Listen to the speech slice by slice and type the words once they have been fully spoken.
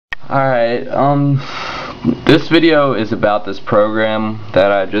Alright, this video is about this program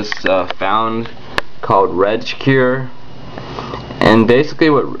that I just found called regcure. And basically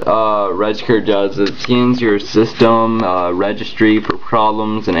what regcure does is it scans your system registry for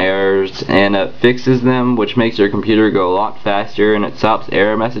problems and errors, and it fixes them, which makes your computer go a lot faster, and it stops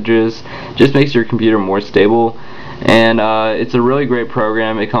error messages, just makes your computer more stable. And it's a really great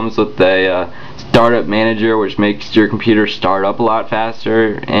program. It comes with a startup manager, which makes your computer start up a lot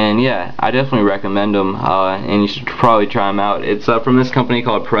faster. And yeah, I definitely recommend them, and you should probably try them out. It's from this company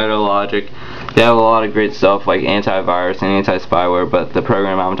called Logic. They have a lot of great stuff like antivirus and anti-spyware, but the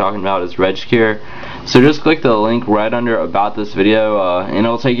program I'm talking about is regcure. So just click the link right under about this video, and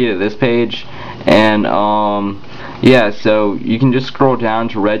it'll take you to this page. And yeah, so you can just scroll down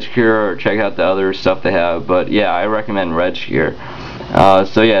to regcure or check out the other stuff they have, but yeah, I recommend regcure.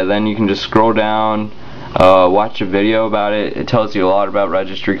 So yeah, then you can just scroll down, watch a video about it. It tells you a lot about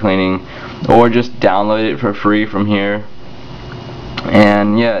registry cleaning, or just download it for free from here.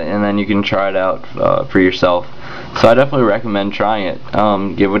 And yeah, and then you can try it out for yourself. So I definitely recommend trying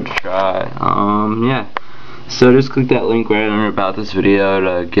it. Give it a try. Yeah. So just click that link right under about this video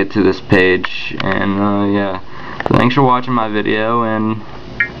to get to this page. And yeah. So thanks for watching my video, and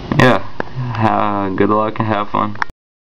yeah, good luck and have fun.